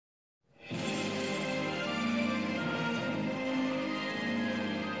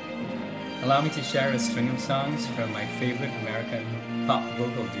allow me to share a string of songs from my favorite American pop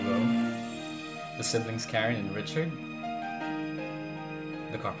vocal duo, the siblings Karen and Richard,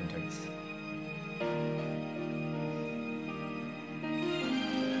 the Carpenters.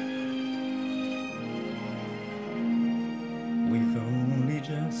 We've only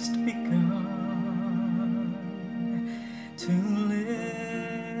just begun to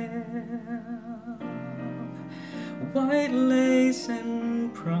live, white lace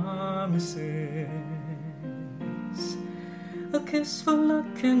and promises, a kiss for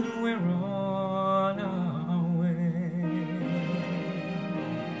luck and we're on our way.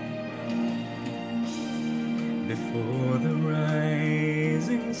 Before the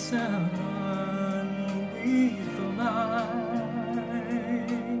rising sun we fly,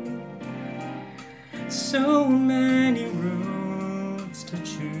 so many roads to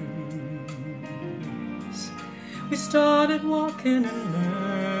choose. We started walking and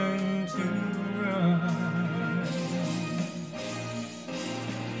learned to run.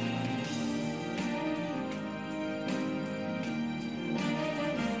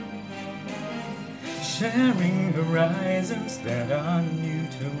 Sharing horizons that are new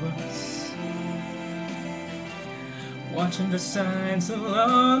to us, watching the signs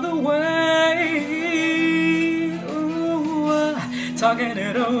along the way. Ooh, talking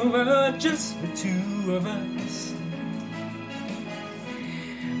it over, just the two of us,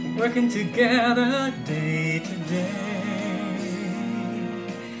 working together day to day,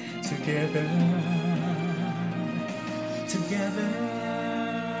 together, together,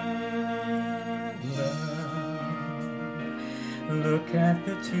 love. Look at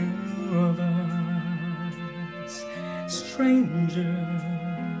the two of us,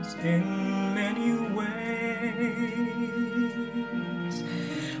 strangers in many ways.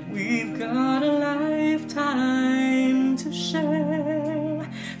 We've got a lifetime to share,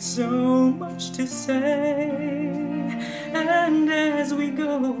 so much to say, and as we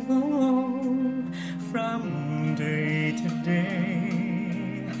go from day to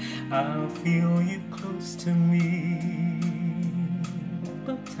day, I'll feel you close to me,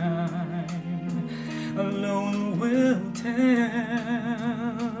 but time alone will tell.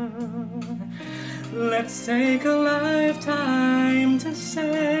 Let's take a lifetime to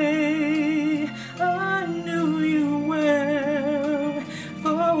say I knew you well,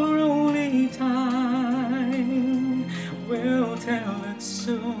 for only time will tell it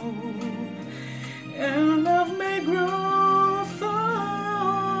so, and love may grow for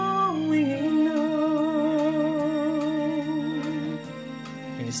all we know.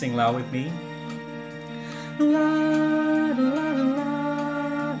 Can you sing loud with me? La la la la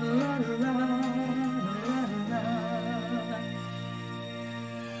la la la.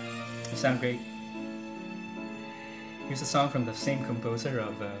 You sound great. Here's a song from the same composer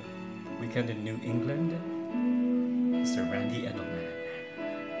of Weekend in New England, Mr. Randy Edelman.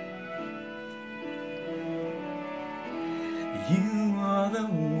 You are the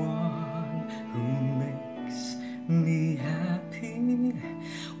one who makes me happy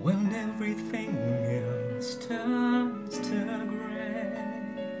when everything else turns to gray.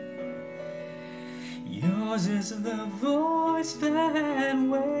 Yours is the voice that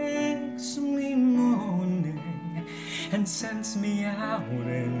wakes me morning and sends me out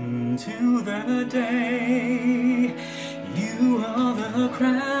into the day. You are the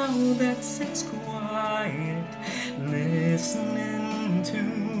crowd that sits quiet, listening to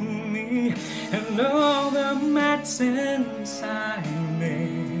me and all the mad sense I make.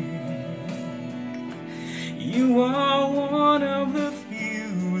 You are one of the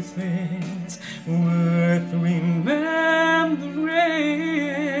few things worth remembering,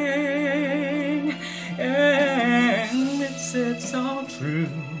 and it's all true.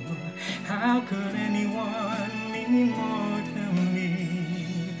 How could anyone mean more to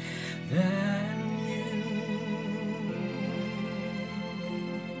me than you?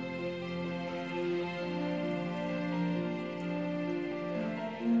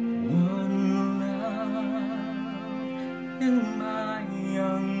 One love in my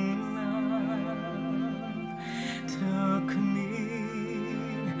young life took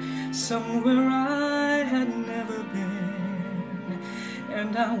me somewhere I had never been,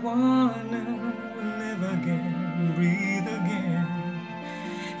 and I wanna live again, breathe again,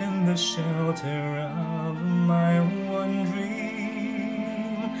 in the shelter of my one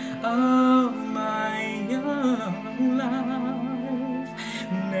dream, of my young life.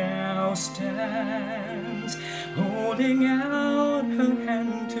 Now stands holding out her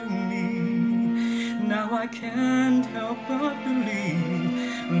hand to me. Now I can't help but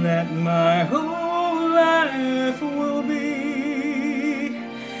believe that my whole life will be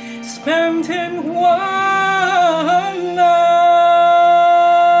spent in one love.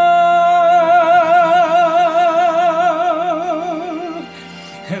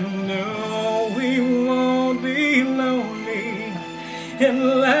 And no, we won't be lonely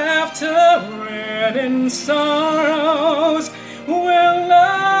in laughter and in sorrows. Where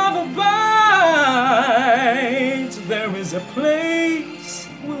love abides, there is a place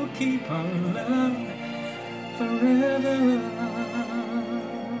we'll keep our love forever.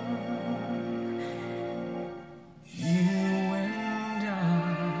 You and I,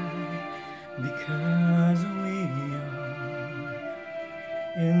 because we are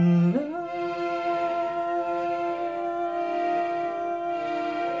in love.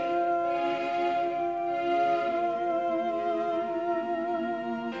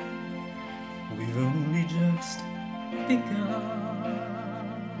 We've only just begun.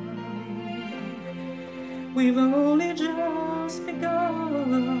 We've only just begun.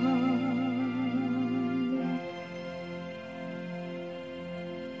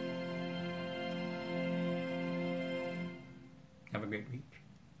 Have a great week.